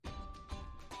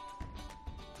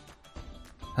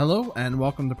Hello and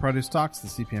welcome to Produce Talks, the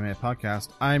CPMA podcast.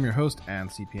 I am your host and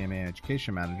CPMA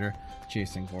Education Manager,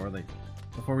 Jason Gorley.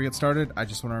 Before we get started, I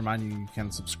just want to remind you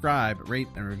can subscribe, rate,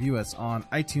 and review us on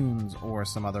iTunes or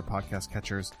some other podcast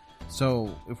catchers.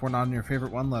 So if we're not on your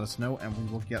favorite one, let us know and we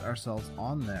will get ourselves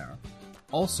on there.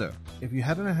 Also, if you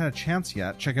haven't had a chance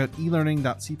yet, check out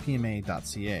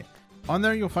elearning.cpma.ca. On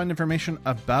there, you'll find information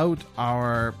about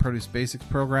our Produce Basics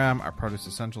program, our Produce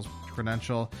Essentials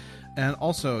credential, and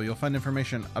also you'll find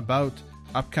information about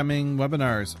upcoming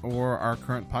webinars or our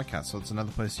current podcast. So it's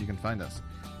another place you can find us.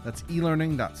 That's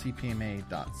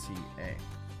elearning.cpma.ca.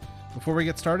 Before we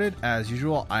get started, as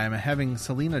usual, I am having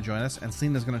Selena join us, and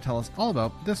Selena is going to tell us all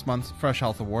about this month's Fresh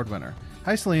Health Award winner.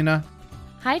 Hi, Selena.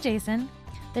 Hi, Jason.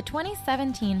 The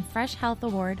 2017 Fresh Health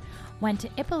Award went to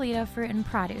Ippolito Fruit and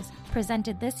Produce,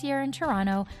 presented this year in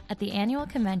Toronto at the annual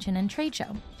convention and trade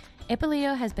show.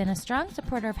 Ippolito has been a strong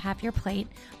supporter of Half Your Plate,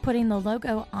 putting the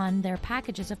logo on their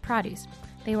packages of produce.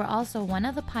 They were also one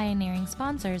of the pioneering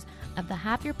sponsors of the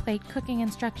Half Your Plate cooking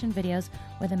instruction videos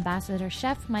with Ambassador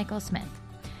Chef Michael Smith.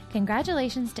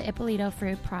 Congratulations to Ippolito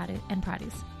Fruit and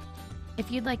Produce.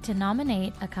 If you'd like to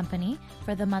nominate a company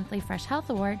for the monthly Fresh Health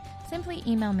Award, simply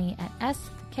email me at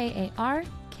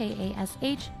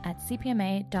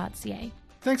skarkash@cpma.ca.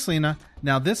 Thanks, Lena.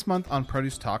 Now, this month on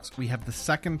Produce Talks, we have the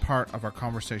second part of our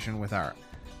conversation with our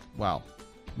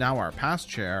past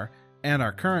chair and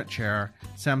our current chair,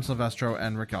 Sam Silvestro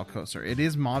and Rick Alcocer. It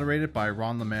is moderated by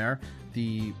Ron Lemaire,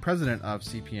 the president of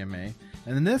CPMA.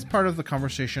 And in this part of the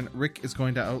conversation, Rick is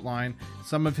going to outline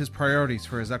some of his priorities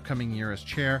for his upcoming year as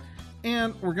chair,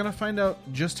 and we're going to find out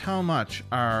just how much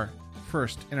our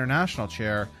first international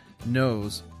chair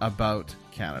knows about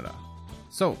Canada.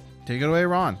 So, take it away,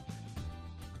 Ron.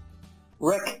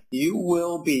 Rick, you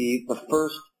will be the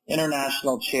first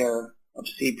international chair of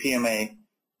CPMA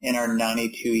in our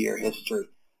 92-year history.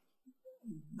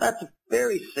 That's a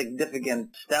very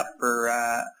significant step for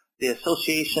the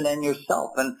association and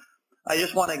yourself. And I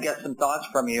just want to get some thoughts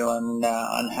from you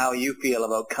on how you feel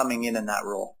about coming in that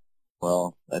role.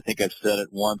 Well, I think I've said it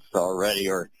once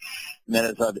already,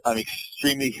 I'm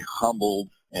extremely humbled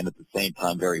and at the same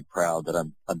time very proud that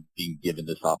I'm being given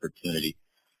this opportunity.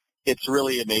 It's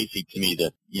really amazing to me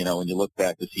that, when you look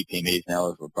back, the CPMA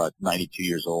now is about 92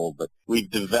 years old, but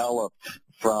we've developed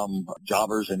from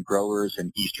jobbers and growers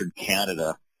in Eastern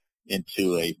Canada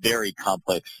into a very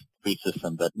complex food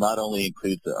system that not only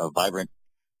includes a vibrant,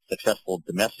 successful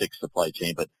domestic supply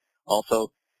chain, but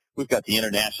also we've got the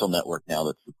international network now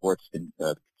that supports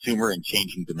consumer and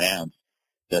changing demands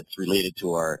that's related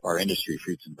to our industry,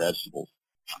 fruits and vegetables.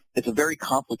 It's a very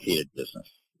complicated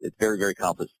business. It's very, very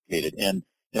complicated. And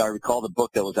I recall the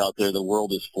book that was out there, The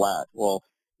World is Flat. Well,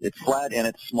 it's flat and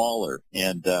it's smaller.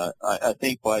 And I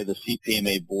think by the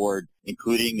CPMA board,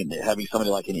 including and having somebody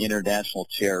like an international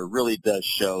chair, really does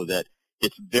show that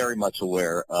it's very much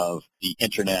aware of the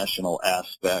international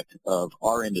aspect of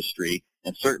our industry,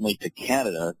 and certainly to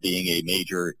Canada being a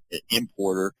major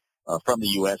importer from the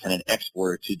U.S. and an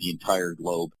exporter to the entire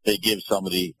globe. They give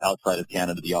somebody outside of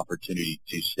Canada the opportunity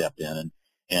to step in.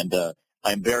 And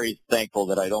I'm very thankful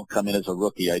that I don't come in as a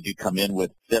rookie. I do come in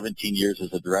with 17 years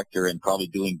as a director and probably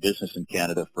doing business in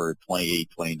Canada for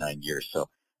 28, 29 years. So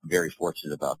I'm very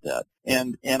fortunate about that.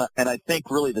 And I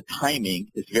think really the timing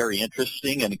is very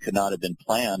interesting, and it could not have been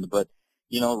planned. But,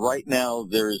 right now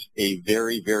there's a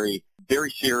very, very, very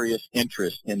serious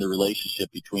interest in the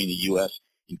relationship between the U.S.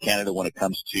 and Canada when it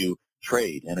comes to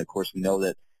trade. And, of course, we know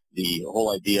that the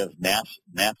whole idea of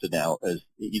NAFTA now is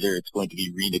either it's going to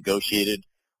be renegotiated,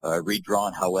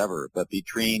 redrawn, however. But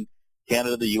between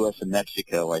Canada, the U.S., and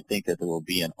Mexico, I think that there will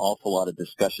be an awful lot of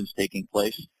discussions taking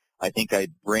place. I think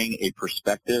I'd bring a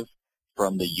perspective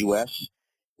from the U.S.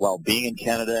 while being in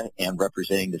Canada and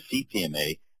representing the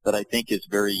CPMA that I think is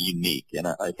very unique. And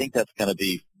I think that's going to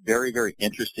be very, very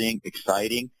interesting,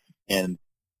 exciting, and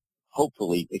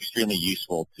hopefully extremely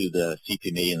useful to the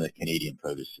CPMA and the Canadian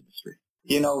produce industry.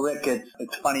 Rick,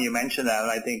 it's funny you mentioned that, and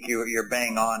I think you're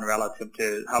bang on relative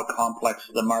to how complex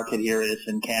the market here is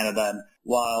in Canada. And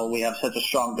while we have such a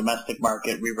strong domestic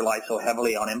market, we rely so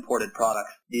heavily on imported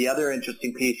products. The other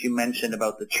interesting piece you mentioned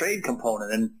about the trade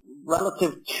component, and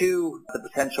relative to the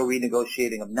potential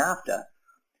renegotiating of NAFTA,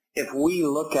 if we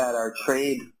look at our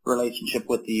trade relationship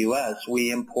with the U.S., we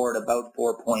import about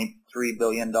 $4.3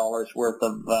 billion worth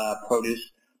of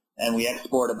produce, and we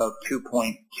export about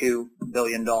 $2.2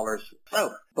 billion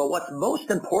south. But what's most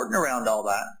important around all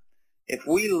that, if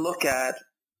we look at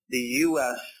the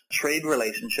U.S. trade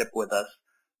relationship with us,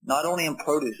 not only in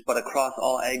produce but across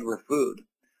all agri-food,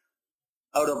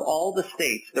 out of all the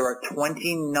states, there are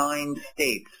 29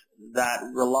 states that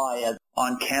rely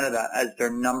on Canada as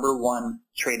their number one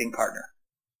trading partner.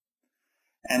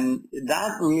 And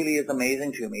that really is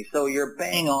amazing to me. So you're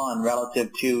bang on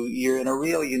relative to, you're in a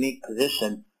real unique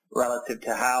position relative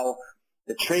to how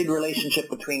the trade relationship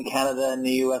between Canada and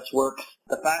the U.S. works.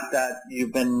 The fact that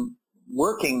you've been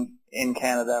working in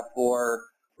Canada for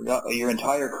your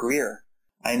entire career.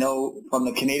 I know from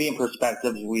the Canadian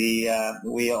perspective, we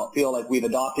all feel like we've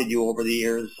adopted you over the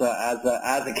years as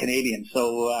a Canadian.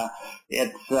 So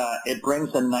it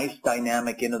brings a nice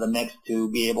dynamic into the mix to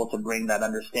be able to bring that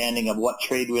understanding of what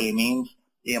trade really means,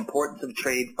 the importance of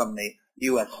trade from the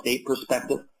U.S. state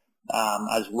perspective,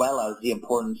 as well as the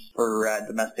importance for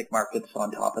domestic markets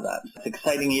on top of that. It's an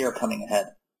exciting year coming ahead.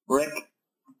 Rick,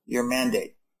 your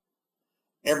mandate.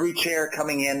 Every chair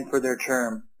coming in for their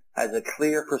term has a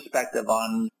clear perspective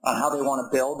on how they want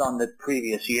to build on the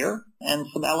previous year and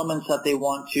some elements that they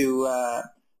want to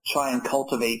try and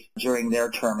cultivate during their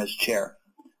term as chair.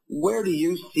 Where do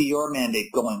you see your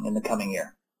mandate going in the coming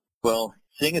year? Well,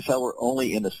 seeing as how we're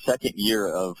only in the second year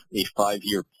of a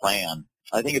 5-year plan,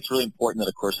 I think it's really important that,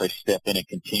 of course, I step in and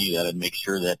continue that and make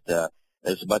sure that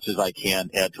as much as I can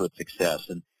add to its success.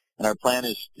 And our plan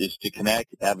is to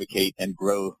connect, advocate, and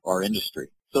grow our industry.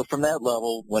 So from that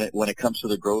level, when it comes to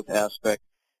the growth aspect,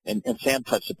 and Sam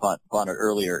touched upon it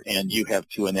earlier, and you have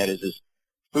too, and that is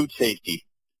food safety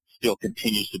still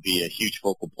continues to be a huge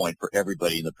focal point for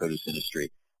everybody in the produce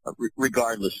industry,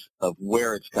 regardless of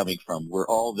where it's coming from. We're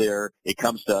all there. It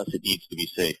comes to us. It needs to be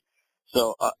safe.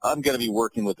 So I'm going to be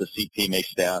working with the CPMA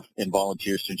staff and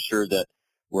volunteers to ensure that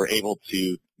we're able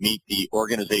to meet the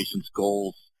organization's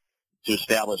goals to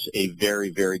establish a very,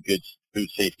 very good food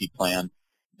safety plan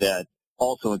that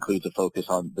also includes a focus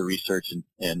on the research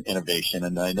and innovation.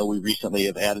 And I know we recently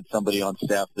have added somebody on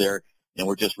staff there, and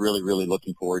we're just really, really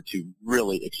looking forward to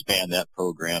really expand that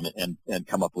program and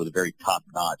come up with a very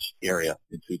top-notch area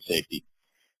in food safety.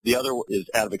 The other is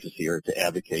advocacy, or to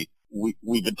advocate.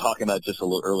 We've been talking about it just a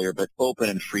little earlier, but open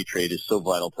and free trade is so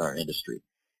vital to our industry.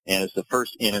 And as the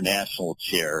first international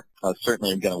chair,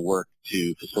 certainly I'm going to work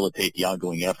to facilitate the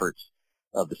ongoing efforts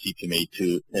of the CPMA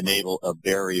to enable a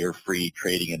barrier-free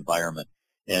trading environment.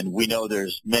 And we know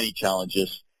there's many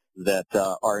challenges that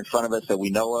are in front of us that we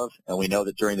know of, and we know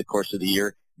that during the course of the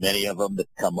year, many of them that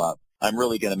come up. I'm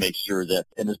really going to make sure that,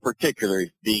 and in particular,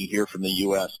 being here from the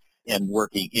U.S. and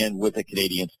working in with the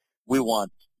Canadians, we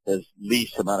want as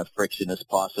least amount of friction as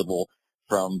possible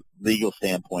from legal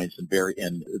standpoints and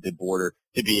the border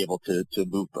to be able to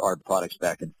move our products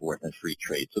back and forth in free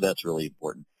trade. So that's really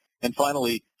important. And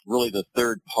finally, really the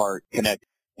third part, connect.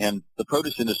 And the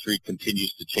produce industry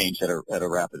continues to change at a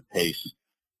rapid pace.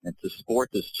 And to support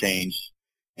this change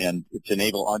and to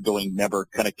enable ongoing member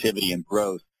connectivity and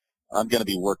growth, I'm going to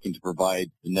be working to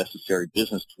provide the necessary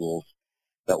business tools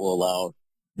that will allow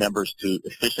members to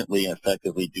efficiently and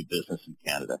effectively do business in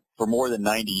Canada. For more than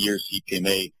 90 years,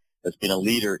 CPMA has been a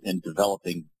leader in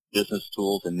developing business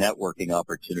tools and networking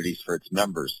opportunities for its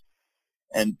members.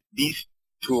 And these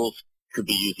tools could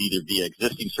be used either via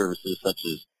existing services such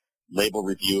as label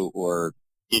review or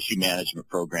issue management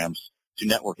programs to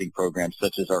networking programs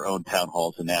such as our own town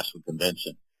halls and national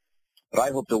convention. But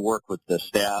I hope to work with the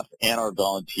staff and our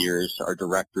volunteers, our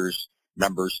directors,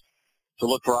 members, to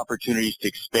look for opportunities to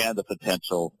expand the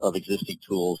potential of existing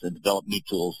tools and develop new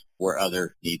tools where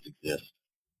other needs exist.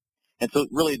 And so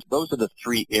really those are the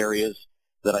three areas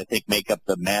that I think make up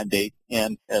the mandate.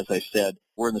 And as I said,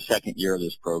 we're in the second year of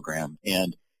this program,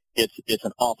 and it's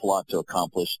an awful lot to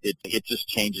accomplish. It just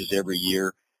changes every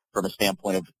year from a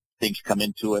standpoint of things come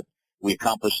into it. We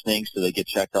accomplish things so they get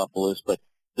checked off the list, but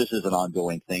this is an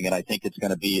ongoing thing, and I think it's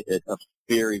going to be a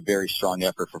very, very strong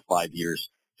effort for 5 years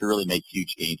to really make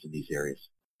huge gains in these areas.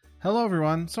 Hello,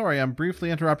 everyone. Sorry, I'm briefly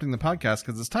interrupting the podcast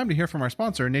because it's time to hear from our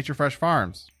sponsor, Nature Fresh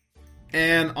Farms.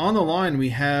 And on the line, we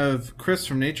have Chris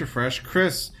from Nature Fresh.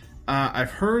 Chris,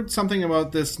 I've heard something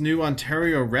about this new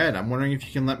Ontario Red. I'm wondering if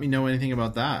you can let me know anything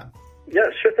about that. Yeah,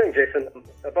 sure thing, Jason.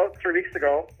 About 3 weeks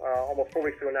ago, almost 4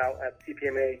 weeks ago now, at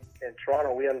CPMA in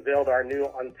Toronto, we unveiled our new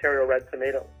Ontario Red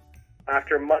tomato.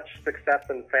 After much success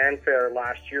and fanfare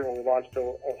last year when we launched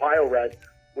the Ohio Red,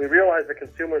 we realized that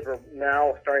consumers were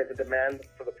now starting to demand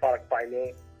for the product by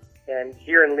name. And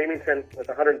here in Leamington, with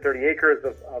 130 acres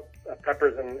of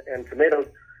peppers and tomatoes,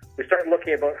 we started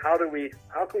looking about how can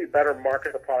we better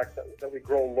market the products that we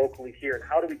grow locally here, and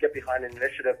how do we get behind an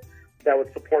initiative that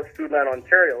would support Foodland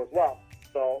Ontario as well.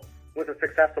 So with the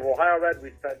success of Ohio Red,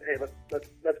 we said, hey,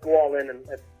 let's go all in and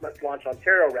let's launch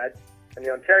Ontario Red. And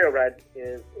the Ontario Red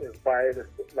is by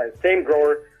the same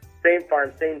grower, same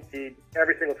farm, same seed.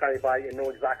 Every single time you buy it, you know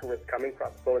exactly where it's coming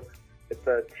from. So It's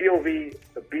a TOV,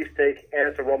 it's a beefsteak, and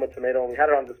it's a Roma tomato. And we had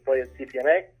it on display at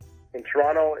CPMA in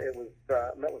Toronto. It was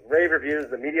met with rave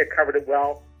reviews. The media covered it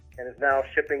well, and is now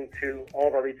shipping to all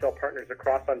of our retail partners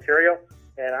across Ontario,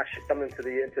 and actually some into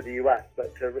the U.S.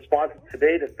 But the response to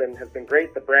date has been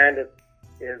great. The brand is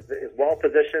well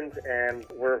positioned, and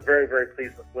we're very, very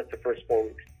pleased with the first 4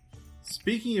 weeks.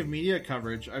 Speaking of media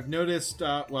coverage, I've noticed,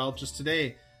 just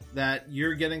today, that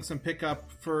you're getting some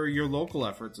pickup for your local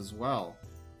efforts as well.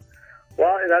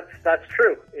 Well, that's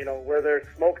true. Where there's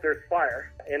smoke, there's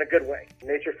fire, in a good way.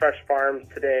 Nature Fresh Farms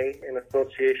today, in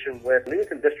association with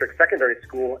Leamington District Secondary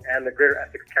School and the Greater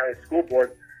Essex County School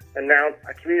Board, announced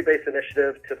a community-based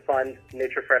initiative to fund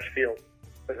Nature Fresh Fields.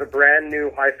 There's a brand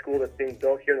new high school that's being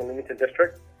built here in the Leamington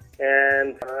District,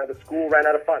 and the school ran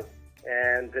out of funds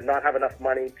and did not have enough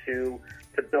money to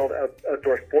build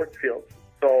outdoor sports fields.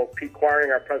 So Pete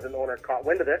Quarring, our president-owner, caught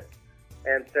wind of this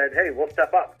and said, hey, we'll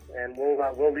step up and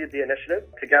we'll lead the initiative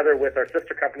together with our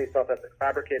sister company, South Essex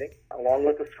Fabricating, along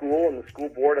with the school and the school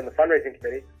board and the fundraising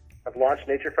committee, have launched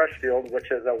Nature Fresh Field, which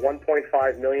is a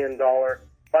 $1.5 million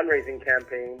fundraising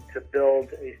campaign to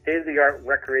build a state-of-the-art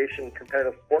recreation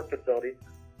competitive sport facility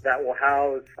that will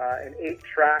house an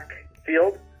 8-track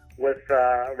field with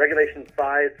regulation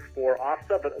size for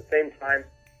OFSA, but at the same time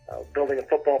building a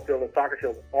football field and soccer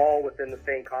field all within the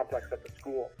same complex at the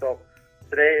school. So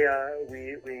today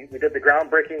we did the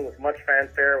groundbreaking with much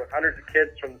fanfare with hundreds of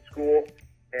kids from the school,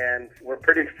 and we're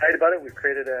pretty excited about it. We've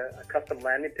created a custom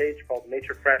landing page called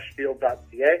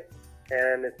naturefreshfield.ca,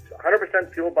 and it's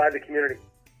 100% fueled by the community.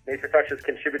 Nature Fresh is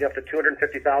contributing up to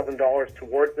 $250,000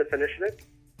 towards this initiative,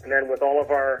 and then with all of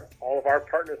our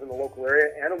partners in the local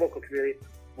area and the local community,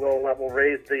 we'll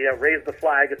raise the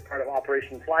flag as part of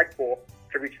Operation Flagpole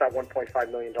to reach that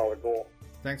 $1.5 million goal.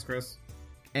 Thanks, Chris.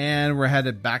 And we're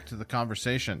headed back to the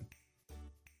conversation.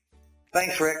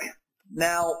 Thanks, Rick.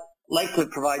 Now, I'd like to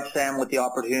provide Sam with the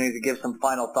opportunity to give some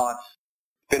final thoughts.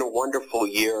 It's been a wonderful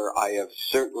year. I have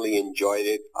certainly enjoyed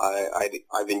it.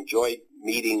 I've enjoyed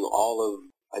meeting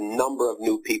a number of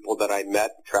new people that I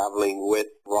met traveling with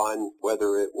Ron,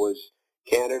 whether it was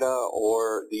Canada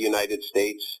or the United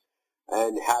States,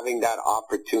 and having that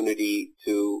opportunity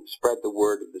to spread the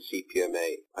word of the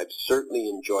CPMA. I've certainly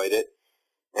enjoyed it,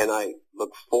 and I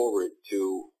look forward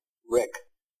to Rick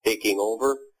taking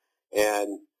over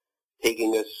and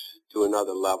taking us to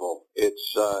another level.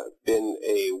 It's been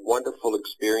a wonderful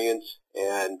experience,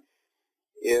 and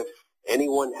if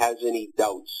anyone has any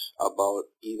doubts about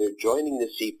either joining the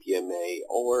CPMA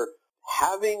or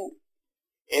having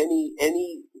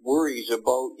any worries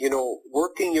about,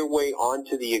 working your way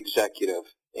onto the executive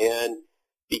and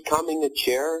becoming a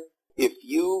chair, if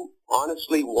you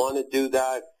honestly want to do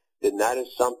that, then that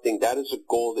is a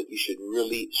goal that you should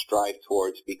really strive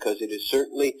towards, because it is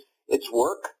certainly, it's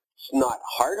work. It's not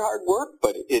hard work,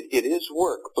 but it is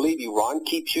work. Believe me, Ron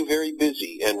keeps you very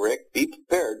busy, and Rick, be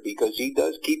prepared, because he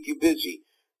does keep you busy.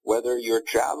 Whether you're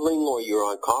traveling or you're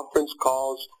on conference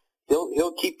calls,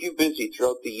 he'll keep you busy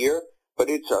throughout the year, but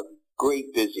it's a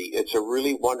great busy. It's a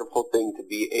really wonderful thing to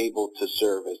be able to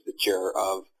serve as the chair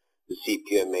of the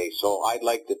CPMA. So I'd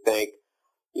like to thank,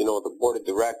 the board of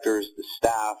directors, the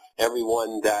staff,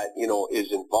 everyone that,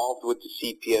 is involved with the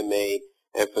CPMA.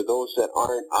 And for those that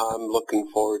aren't, I'm looking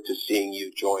forward to seeing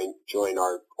you join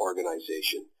our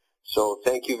organization. So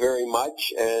thank you very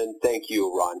much, and thank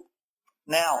you, Ron.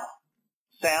 Now,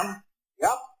 Sam?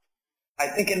 Yep. I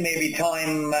think it may be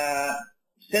time,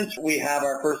 since we have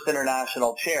our first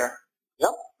international chair.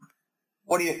 Yep.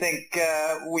 What do you think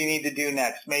we need to do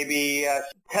next? Maybe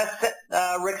test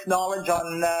Rick's knowledge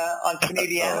on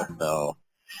Canadian? Oh, no.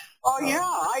 Oh, yeah,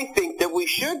 I think that we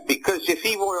should, because if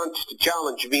he wants to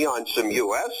challenge me on some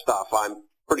U.S. stuff, I'm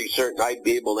pretty certain I'd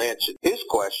be able to answer his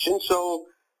question. So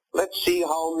let's see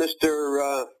how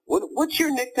Mr. What's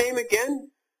your nickname again?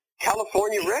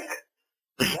 California Rick?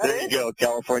 There you go,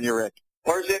 California Rick.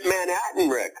 Or is it Manhattan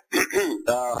Rick?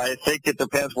 I think it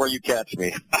depends where you catch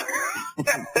me.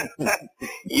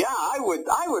 Yeah, I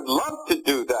would love to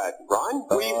do that, Ron.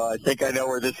 I think I know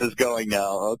where this is going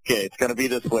now. Okay, it's going to be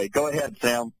this way. Go ahead,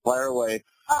 Sam. Fire away.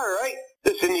 All right.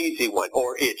 This is an easy one,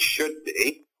 or it should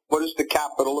be. What is the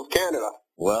capital of Canada?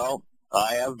 Well,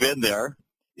 I have been there.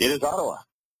 It is Ottawa.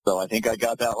 So I think I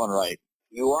got that one right.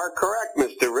 You are correct,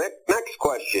 Mr. Rick. Next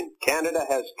question. Canada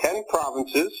has 10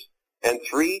 provinces and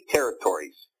 3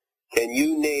 territories. Can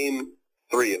you name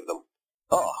 3 of them?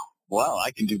 Oh, wow, I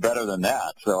can do better than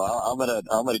that. So I'm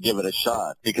gonna give it a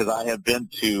shot, because I have been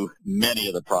to many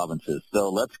of the provinces. So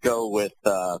let's go with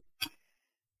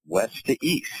west to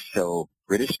east. So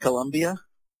British Columbia,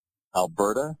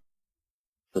 Alberta,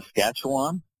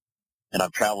 Saskatchewan, and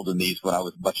I've traveled in these when I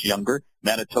was much younger,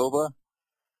 Manitoba,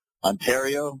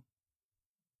 Ontario,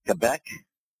 Quebec.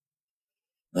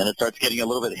 Then it starts getting a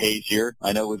little bit hazier.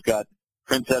 I know we've got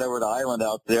Prince Edward Island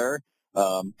out there.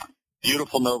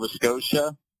 Beautiful Nova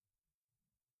Scotia.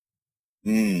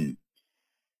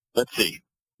 Let's see.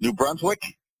 New Brunswick.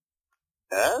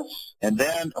 Yes. And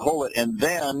then,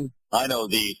 I know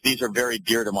these. These are very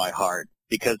dear to my heart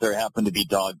because there happen to be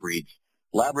dog breeds.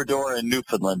 Labrador and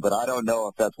Newfoundland, but I don't know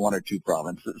if that's one or two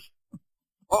provinces.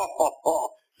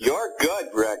 You're good,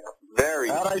 Rick. Very.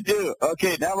 How'd I do?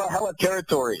 Okay, now how about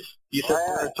territories? You said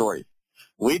territories.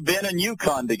 We've been in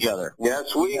Yukon together.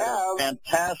 Yes, we have.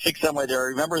 Fantastic somewhere there. I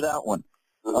remember that one.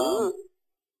 Mm-hmm.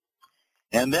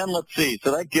 And then let's see.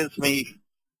 So that gives me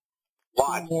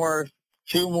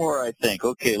two more, I think.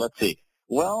 Okay, let's see.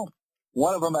 Well,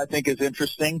 one of them I think is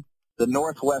interesting. The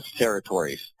Northwest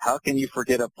Territories. How can you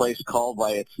forget a place called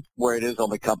by where it is on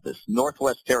the compass?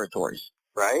 Northwest Territories.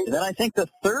 Right. And then I think the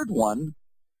third one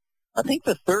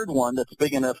that's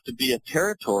big enough to be a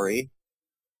territory,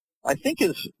 I think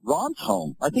is Ron's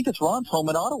home. I think it's Ron's home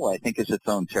in Ottawa, I think is its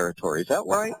own territory. Is that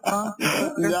right, Ron?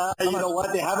 No, you know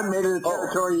what? They haven't made it a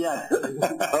territory yet.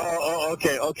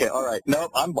 Okay, all right.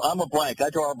 Nope, I'm a blank.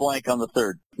 I draw a blank on the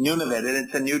third. Nunavut, and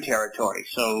it's a new territory.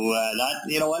 So,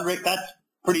 you know what, Rick, that's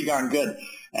pretty darn good.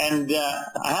 And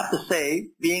I have to say,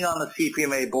 being on the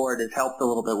CPMA board has helped a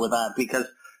little bit with that because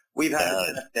we've had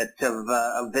a benefit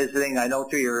of visiting. I know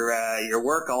through your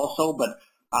work also, but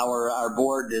our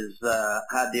board has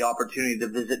had the opportunity to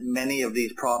visit many of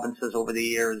these provinces over the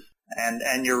years.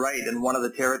 And you're right, in one of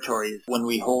the territories when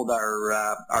we hold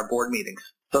our board meetings.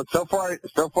 So far,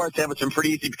 Sam, it's been pretty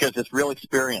easy because it's real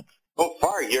experience. So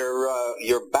far,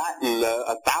 you're batting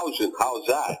 1,000. How's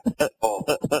that?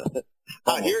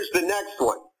 Here's the next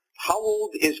one. How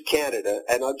old is Canada?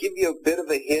 And I'll give you a bit of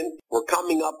a hint. We're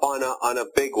coming up on a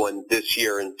big one this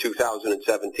year in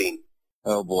 2017.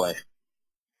 Oh boy.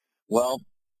 Well,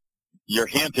 your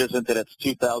hint isn't that it's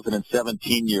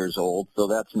 2017 years old, so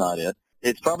that's not it.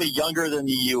 It's probably younger than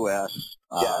the U.S.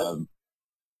 Yes.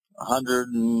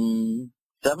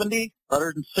 170,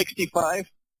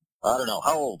 165. I don't know.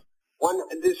 How old?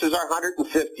 This is our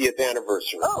 150th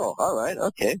anniversary. Oh, all right.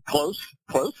 Okay. Close.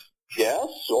 Yes,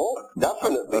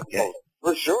 definitely. Okay.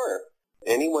 For sure.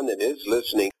 Anyone that is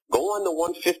listening, go on the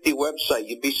 150 website.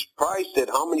 You'd be surprised at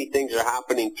how many things are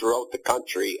happening throughout the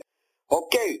country.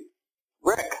 Okay,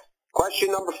 Rick,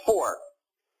 question number 4.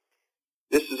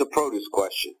 This is a produce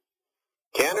question.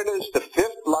 Canada is the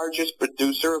 5th largest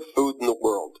producer of food in the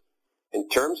world. In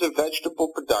terms of vegetable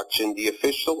production, the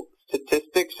official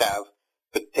statistics have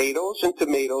potatoes and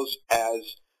tomatoes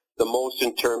as the most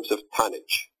in terms of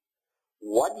tonnage.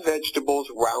 What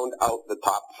vegetables round out the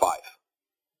top 5?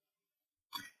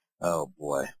 Oh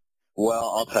boy.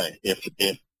 Well, I'll tell you, if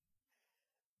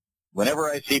whenever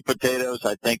I see potatoes,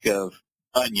 I think of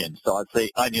onions. So I'd say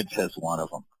onions has one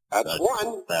of them. That's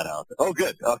one. That out. Oh,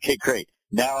 good. Okay, great.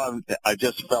 Now I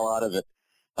just fell out of it.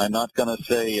 I'm not going to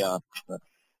say.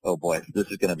 Oh boy,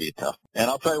 this is going to be tough. And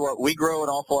I'll tell you what, we grow an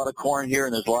awful lot of corn here,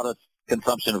 and there's a lot of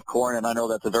consumption of corn, and I know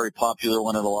that's a very popular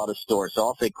one in a lot of stores. So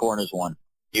I'll say corn is one.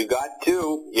 You got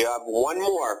 2. You have one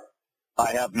more.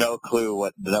 I have no clue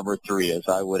what number 3 is.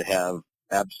 I would have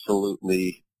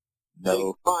absolutely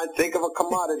no. Think of a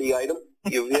commodity item.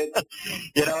 You've hit.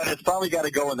 You know, and it's probably got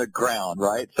to go in the ground,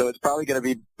 right? So it's probably going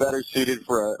to be better suited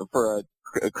for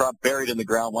a crop buried in the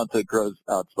ground once it grows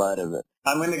outside of it.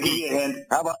 I'm going to give you a hint.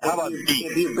 How about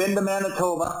beef? If you've been to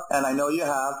Manitoba, and I know you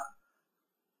have,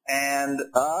 and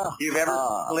you've ever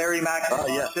Larry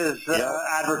McIntosh's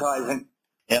advertising.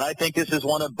 And I think this is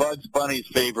one of Bugs Bunny's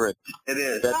favorite. It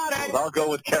is. I'll go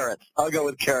with carrots. Well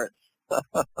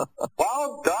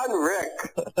done, Rick.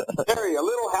 Terry, a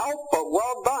little help, but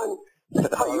well done.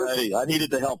 Alrighty, I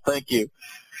needed the help. Thank you.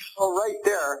 Oh, right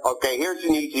there. Okay, here's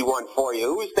an easy one for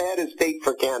you. Who's the head of state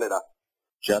for Canada?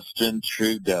 Justin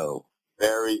Trudeau.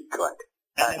 Very good.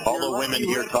 All the women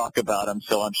here talk about him,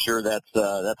 so I'm sure that's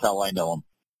how I know him.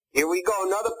 Here we go.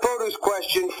 Another produce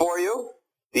question for you.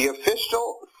 The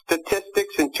official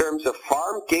statistics in terms of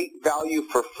farm gate value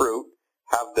for fruit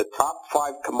have the top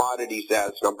 5 commodities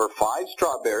as number 5,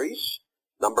 strawberries,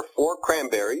 number 4,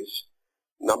 cranberries,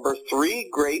 number 3,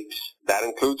 grapes, that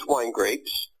includes wine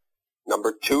grapes,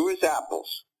 number 2 is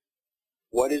apples.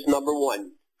 What is number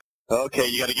 1? Okay,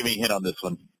 you got to give me a hint on this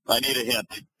one. I need a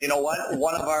hint. You know what?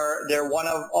 They're one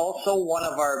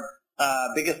of our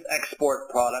biggest export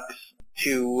products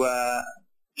to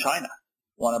China.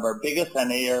 One of our biggest, and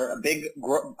they are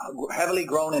heavily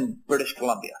grown in British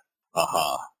Columbia.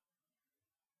 Aha.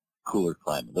 Cooler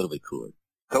climate, a little bit cooler.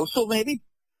 Coastal, maybe?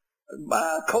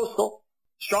 Coastal.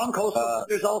 Strong coastal.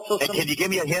 There's also some... Can you give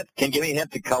me a hint? Can you give me a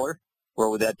hint to color? or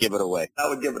would that give it away? That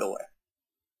would give it away.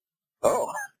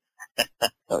 Oh,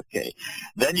 okay.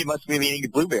 Then you must be meaning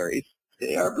blueberries.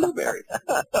 They are blueberries.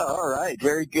 All right,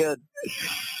 very good.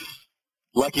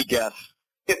 Lucky guess.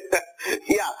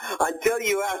 Yeah, until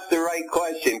you ask the right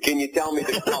question, can you tell me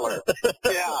the color?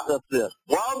 Yeah. That's it.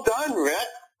 Well done, Rick.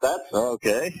 That's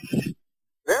Okay.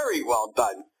 very well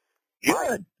done. Good.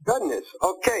 My goodness.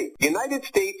 Okay, United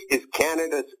States is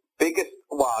Canada's biggest.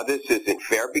 Wow, this isn't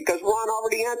fair because Ron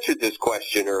already answered this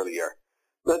question earlier.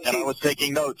 Let's And see. I was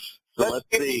taking notes, so let's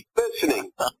see.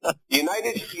 Listening. The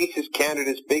United States is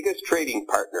Canada's biggest trading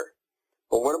partner.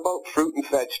 But what about fruit and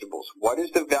vegetables? What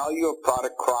is the value of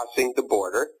product crossing the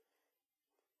border?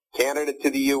 Canada to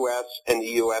the U.S. and the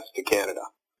U.S. to Canada.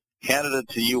 Canada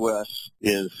to U.S.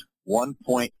 is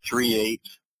 1.38,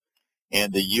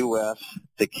 and the U.S.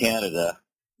 to Canada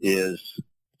is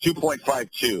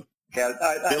 2.52.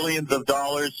 Billions of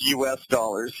dollars, U.S.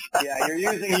 dollars. Yeah, you're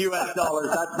using U.S. dollars.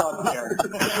 That's not fair.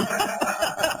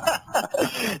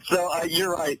 So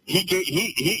you're right.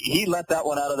 He let that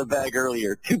one out of the bag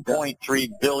earlier. 2.3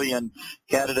 billion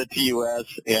Canada to U.S.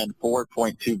 and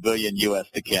 4.2 billion U.S.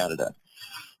 to Canada.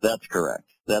 That's correct.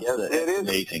 That's Yes, it is.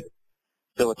 amazing.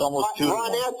 So it's almost two.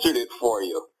 Ron answered it for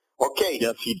you. Okay,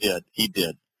 Yes, he did. He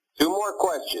did. 2 more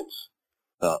questions.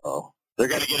 Uh-oh. They're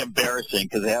going to get embarrassing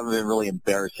because they haven't been really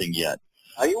embarrassing yet.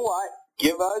 Tell you what,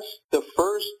 give us the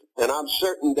first, and I'm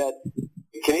certain that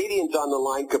the Canadians on the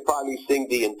line could probably sing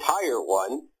the entire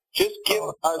one. Just give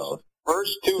us the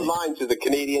first 2 lines of the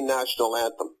Canadian national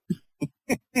anthem.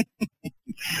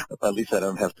 At least I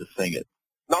don't have to sing it.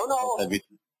 No. No.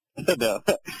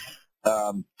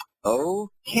 Oh,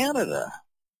 Canada,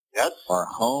 Yes. our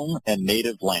home and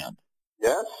native land.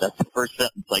 Yes. That's the first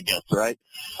sentence, I guess, right?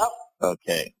 Yep.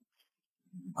 Okay.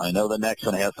 I know the next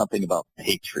one has something about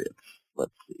patriots.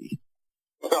 Let's see.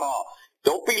 Oh,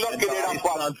 don't be looking it up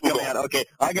on Google. Okay,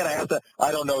 I'm going to have to,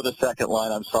 I don't know the second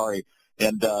line, I'm sorry.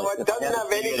 And Well, it if I doesn't had to have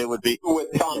sing anything it would be, to do with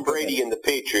Tom Brady and the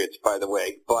Patriots, by the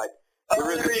way. But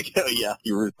there is there you go.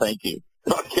 Yeah, thank you.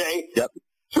 okay. Yep.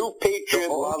 2 Patriot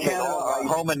So, love and Canada, all our right.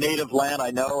 home and native land,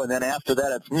 I know, and then after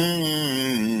that it's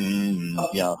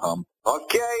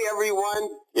Okay, everyone.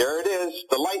 Here it is,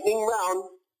 the lightning round.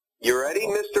 You ready,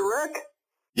 Mr. Rick?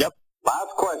 Yep.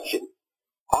 Last question.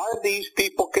 Are these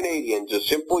people Canadians? A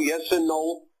simple yes and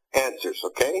no answers,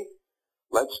 okay?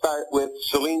 Let's start with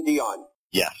Celine Dion.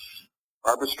 Yes.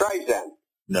 Barbara Streisand.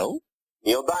 No.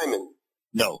 Neil Diamond.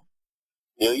 No.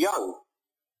 Neil Young.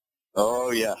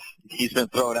 Oh yeah, he's been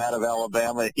thrown out of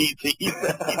Alabama. He's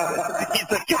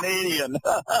a Canadian.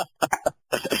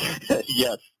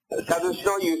 Yes. Now, there's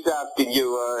no use asking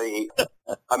you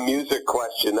a music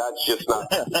question. That's just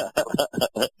not.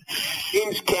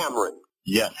 James Cameron.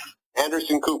 Yes.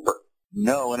 Anderson Cooper.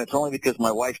 No, and it's only because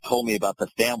my wife told me about the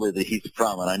family that he's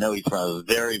from, and I know he's from a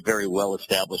very, very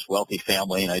well-established, wealthy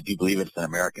family, and I do believe it's an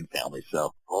American family.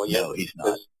 So, Oh, yeah. no, he's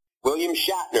not. William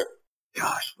Shatner.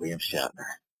 Gosh, William Shatner,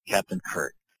 Captain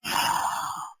Kirk.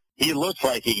 He looks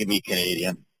like he can be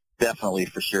Canadian, definitely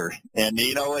for sure. And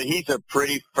you know what? He's a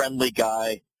pretty friendly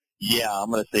guy. Yeah, I'm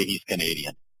going to say he's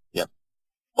Canadian. Yep.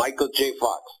 Michael J.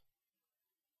 Fox.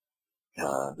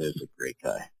 There's a great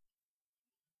guy.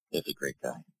 There's a great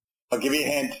guy. I'll give you a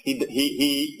hint.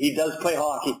 He does play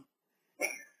hockey.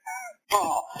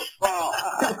 Oh,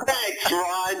 thanks,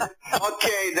 Ron.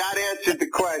 Okay, that answered the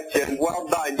question. Well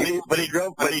done. But he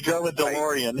drove a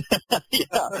DeLorean.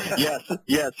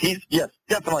 Yes,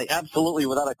 definitely, absolutely,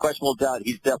 without a questionable doubt,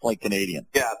 he's definitely Canadian.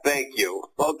 Yeah, thank you.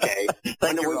 Okay. Thank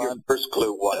Wonder you, what your Ron. first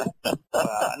clue was.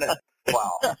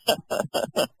 Wow.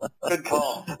 Good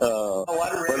call. Well,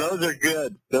 those are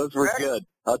good. Those were good.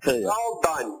 I'll tell you. Well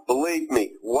done. Believe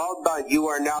me. Well done. You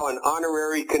are now an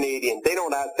honorary Canadian. They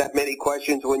don't ask that many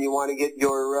questions when you want to get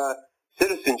your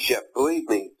citizenship. Believe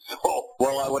me. So.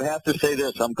 Well, I would have to say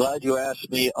this. I'm glad you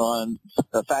asked me on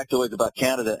factoids about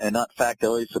Canada and not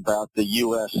factoids about the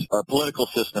U.S. Political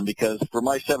system, because for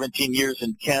my 17 years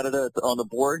in Canada on the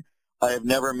board, I have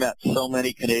never met so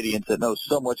many Canadians that know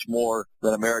so much more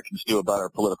than Americans do about our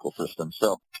political system.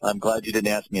 So I'm glad you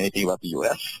didn't ask me anything about the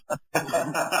U.S.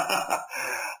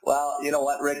 Well, you know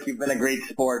what, Rick? You've been a great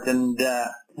sport, and I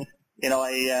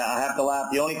have to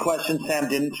laugh. The only question Sam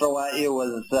didn't throw at you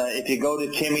was if you go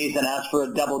to Timmy's and ask for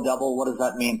a double-double, what does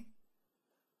that mean?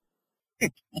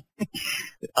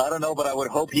 I don't know, but I would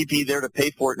hope he'd be there to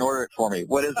pay for it and order it for me.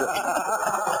 What is it?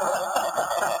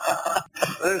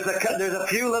 There's a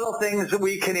few little things that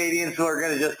we Canadians are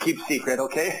going to just keep secret,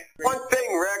 okay? One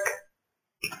thing,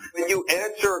 Rick. When you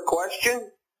answer a question,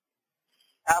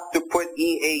 have to put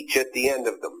EH at the end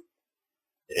of them.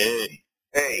 A.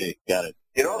 A. Got it.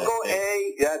 You don't go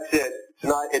A, that's it.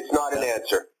 It's not an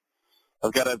answer.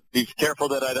 I've got to be careful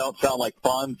that I don't sound like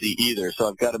Fonzie either, so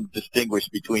I've got to distinguish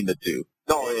between the two.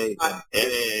 No,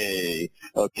 Hey.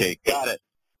 Okay, got it.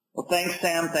 Well, thanks,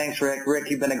 Sam. Thanks, Rick. Rick,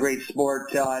 you've been a great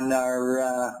sport on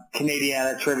our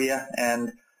Canadiana trivia.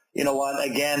 And you know what?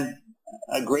 Again,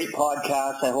 a great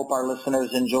podcast. I hope our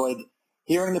listeners enjoyed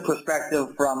hearing the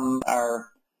perspective from our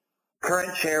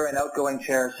current chair and outgoing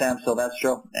chair, Sam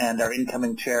Silvestro, and our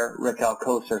incoming chair, Rick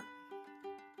Alcocer.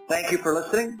 Thank you for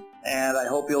listening, and I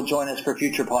hope you'll join us for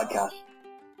future podcasts.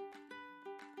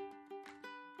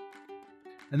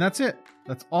 And that's it.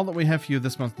 That's all that we have for you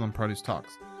this month on Produce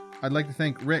Talks. I'd like to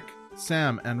thank Rick,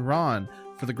 Sam, and Ron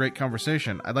for the great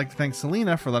conversation. I'd like to thank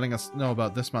Selena for letting us know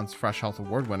about this month's Fresh Health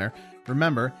Award winner.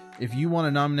 Remember, if you want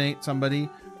to nominate somebody,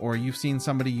 or you've seen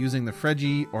somebody using the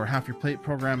Freggie or Half Your Plate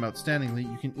program outstandingly,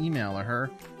 you can email her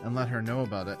and let her know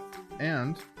about it.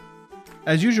 And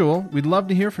as usual, we'd love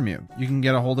to hear from you. You can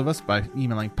get a hold of us by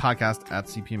emailing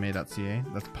podcast@cpma.ca.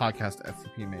 That's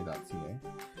podcast@cpma.ca.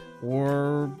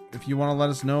 Or if you want to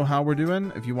let us know how we're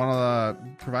doing, if you want to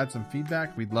provide some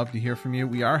feedback, we'd love to hear from you.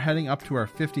 We are heading up to our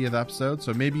 50th episode,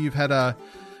 so maybe you've had a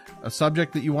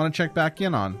subject that you want to check back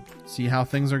in on, see how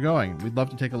things are going. We'd love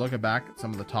to take a look back at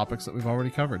some of the topics that we've already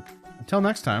covered. Until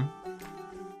next time,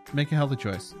 make a healthy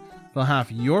choice. Fill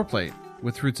half your plate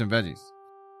with fruits and veggies.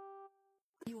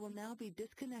 You will now be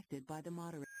disconnected by the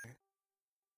moderator.